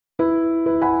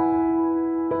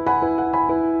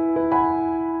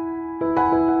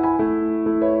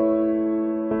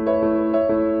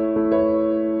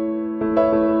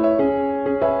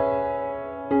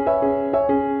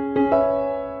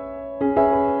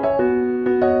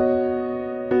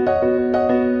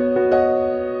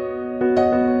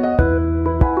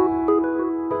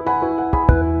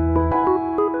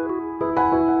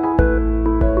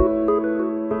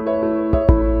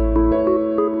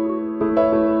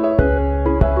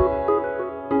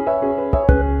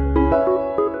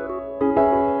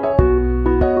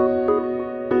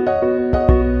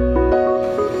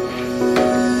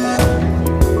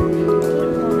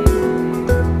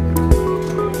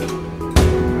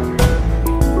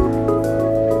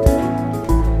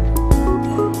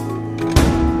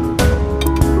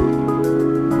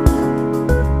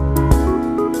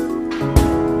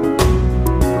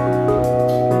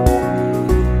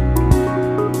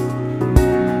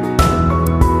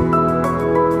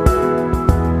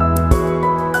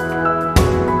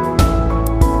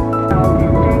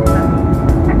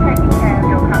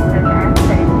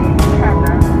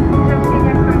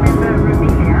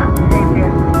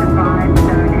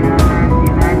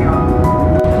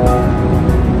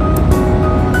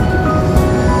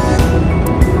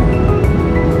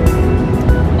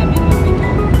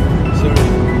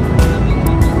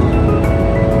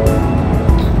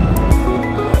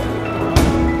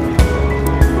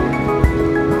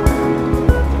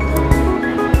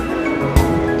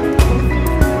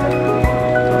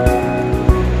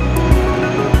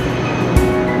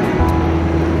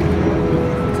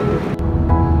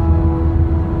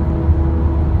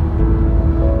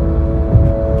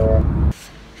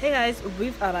guys,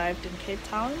 we've arrived in Cape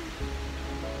Town.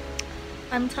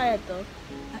 I'm tired though.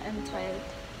 I am tired.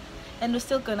 And we're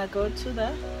still gonna go to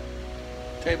the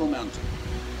Table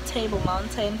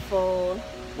Mountain for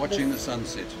watching the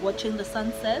sunset. Watching the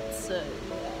sunset. So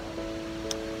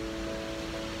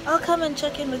I'll come and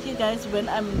check in with you guys when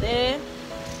I'm there.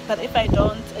 But if I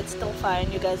don't, it's still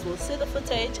fine. You guys will see the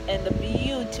footage and the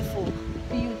beautiful,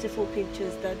 beautiful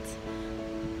pictures that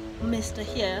Mr.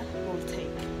 here will take,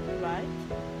 right?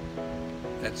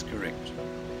 That's correct.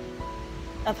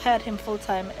 I've had him full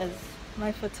time as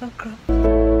my photographer.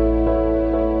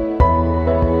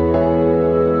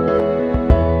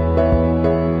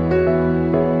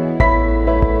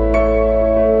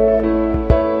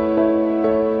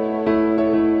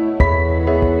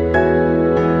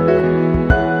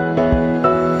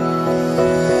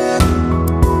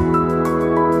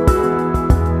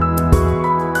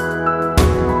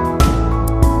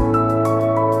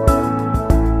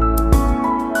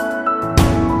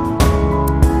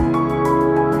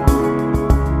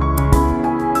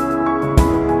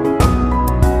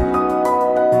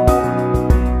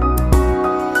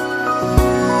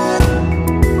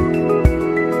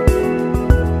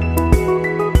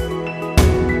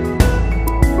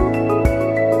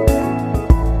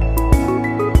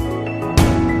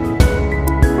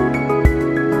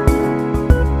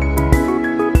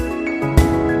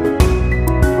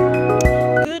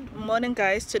 Morning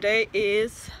guys, today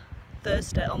is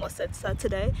Thursday, almost said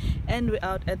Saturday, and we're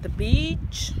out at the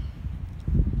beach.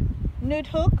 Nude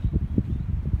Hook?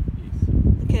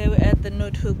 Yes. Okay, we're at the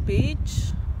Nude Hook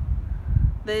beach.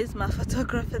 There's my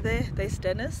photographer there, there's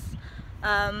Dennis.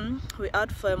 We're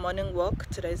out for a morning walk.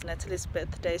 Today's Natalie's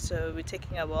birthday, so we're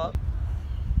taking a walk.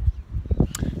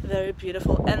 Very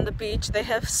beautiful. And the beach, they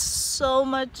have so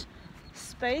much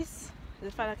space.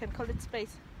 If I can call it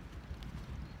space.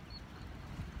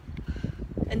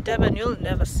 In Durban, you'll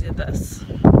never see this.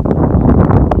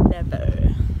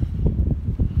 Never.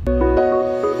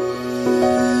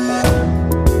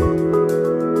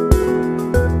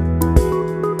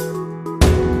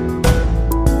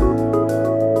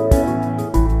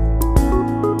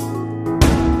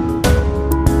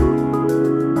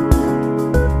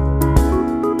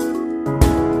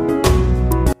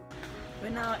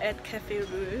 We're now at Cafe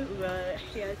Rue. We're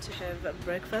here to have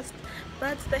breakfast,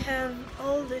 but they have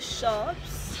all the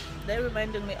shops. They're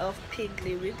reminding me of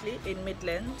Piggly Wiggly in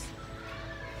Midlands,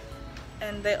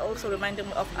 and they also reminding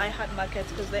me of iHeart Market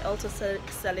because they're also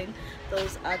selling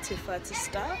those arty-farty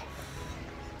stuff.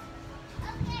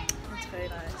 It's very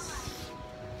nice.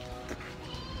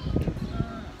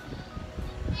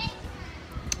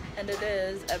 And it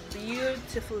is a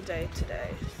beautiful day today,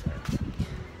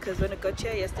 because when I got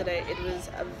here yesterday it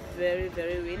was very,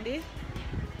 very windy.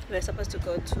 We were supposed to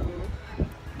go to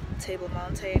Table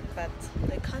Mountain, but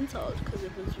they cancelled because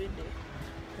it was windy.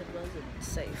 It wasn't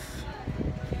safe.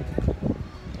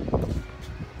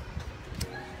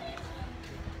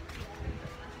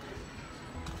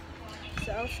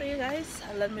 So I'll see you guys.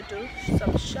 Let me do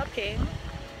some shopping.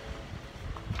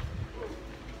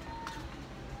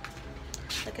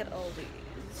 Look at all these.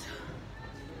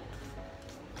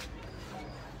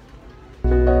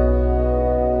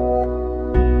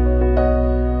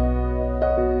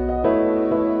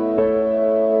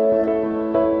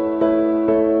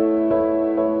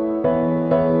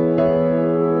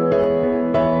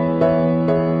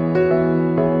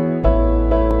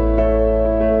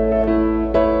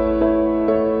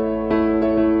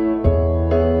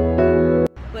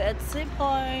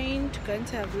 Going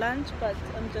to have lunch, but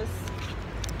I'm just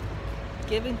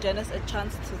giving Dennis a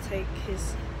chance to take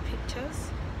his pictures.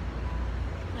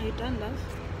 Are you done, love?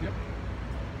 Yep.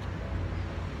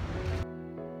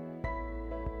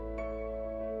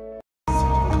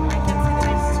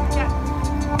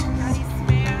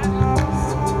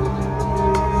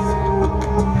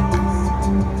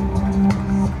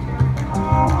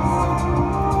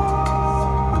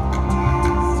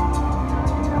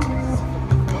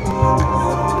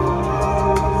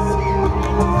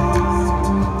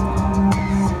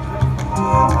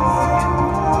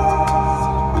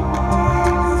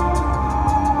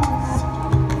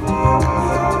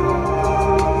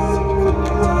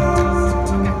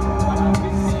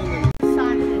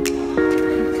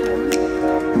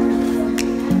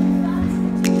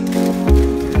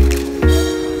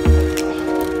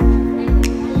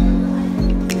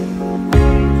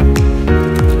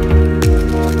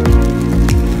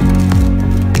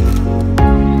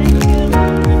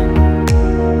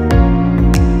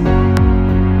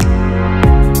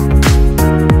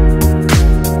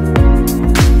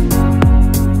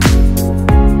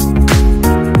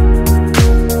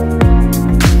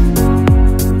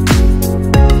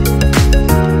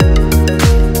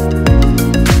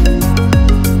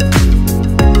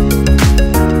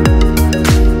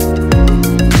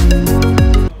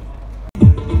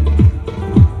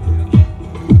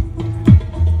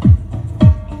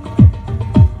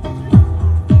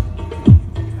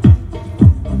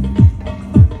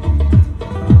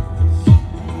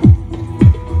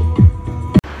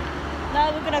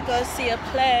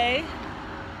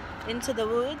 into the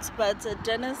woods, but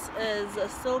Dennis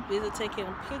is still busy taking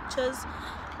pictures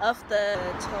of the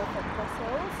 12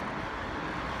 apostles,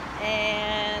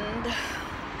 and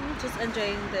I'm just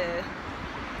enjoying the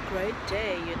great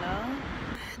day, you know.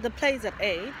 The play's at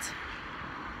 8,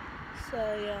 so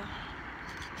yeah,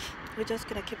 we're just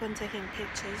gonna keep on taking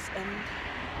pictures and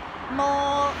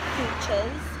more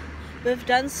pictures. We've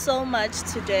done so much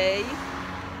today.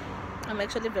 I'm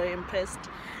actually very impressed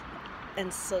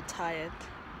and so tired.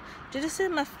 Did you see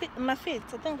my feet?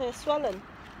 I think they're swollen.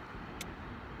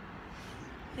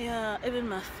 Yeah, even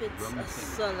my feet are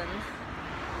swollen.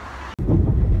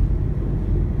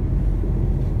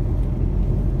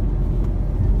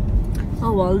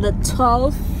 Oh well, the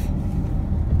 12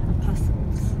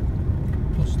 apostles.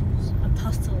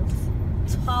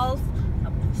 12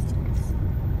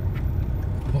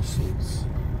 apostles.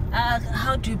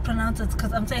 How do you pronounce it?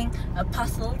 Because I'm saying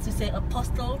apostles, you say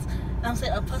apostles. I'm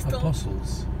saying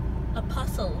apostles.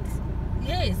 Apostles.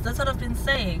 Yes, that's what I've been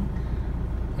saying.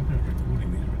 I'm not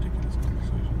recording these ridiculous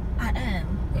conversations. I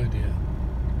am. Oh dear.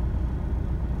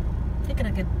 They're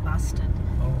gonna get busted.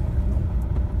 Oh.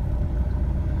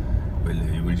 Well,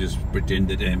 you will just pretend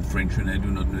that I am French and I do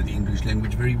not know the English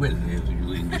language very well, as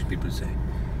you English people say.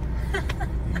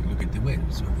 You look at the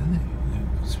whales, what are they?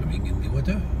 They're swimming in the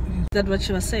water. Is that what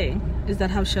she was saying? Is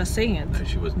that how she was saying it? No,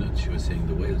 she was not. She was saying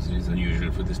the whales is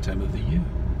unusual for this time of the year.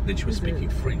 Then she was speaking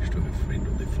French to her friend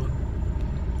on the phone.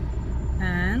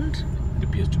 And? It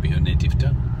appears to be her native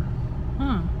tongue.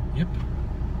 Yep.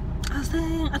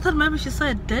 I thought maybe she saw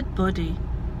a dead body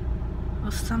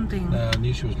or something. No, I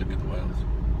knew she was looking at the whales.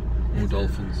 Or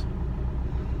dolphins.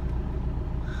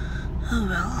 Oh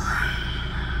well.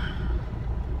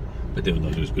 But they were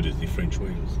not as good as the French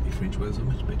whales. The French whales are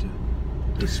much better.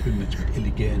 They swim much more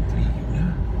elegantly, you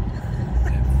know.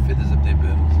 They have feathers up their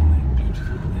bums and they're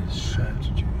beautiful and they shout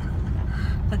at you.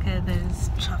 Okay, there's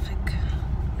traffic.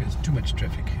 There's too much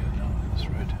traffic here now on this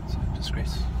road. It's a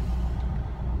disgrace.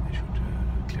 They should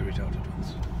clear it out at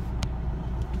once.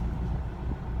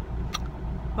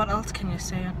 What else can you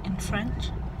say in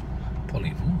French?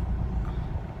 Parlez-vous?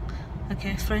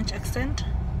 Okay, French accent.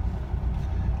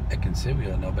 I can say we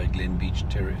are now by Glen Beach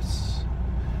Terrace.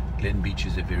 Glen Beach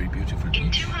is a very beautiful beach.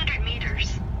 In 200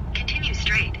 meters, continue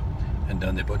straight. And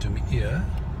down the bottom here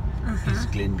is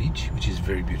Glen Beach, which is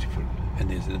very beautiful. And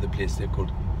there's another place there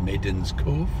called Maiden's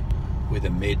Cove, where the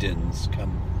maidens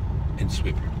come and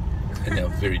swim. And they are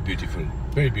very beautiful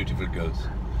girls.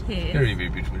 Yes. Very, very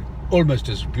beautiful. Almost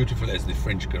as beautiful as the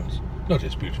French girls. Not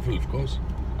as beautiful, of course,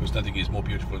 because nothing is more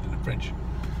beautiful than the French.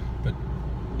 But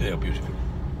they are beautiful.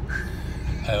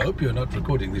 I hope you're not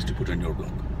recording this to put on your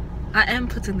blog. I am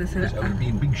putting this in. Because I will be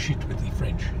in big shit with the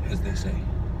French, as they say.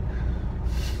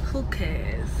 Who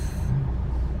cares?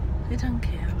 We don't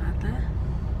care about that.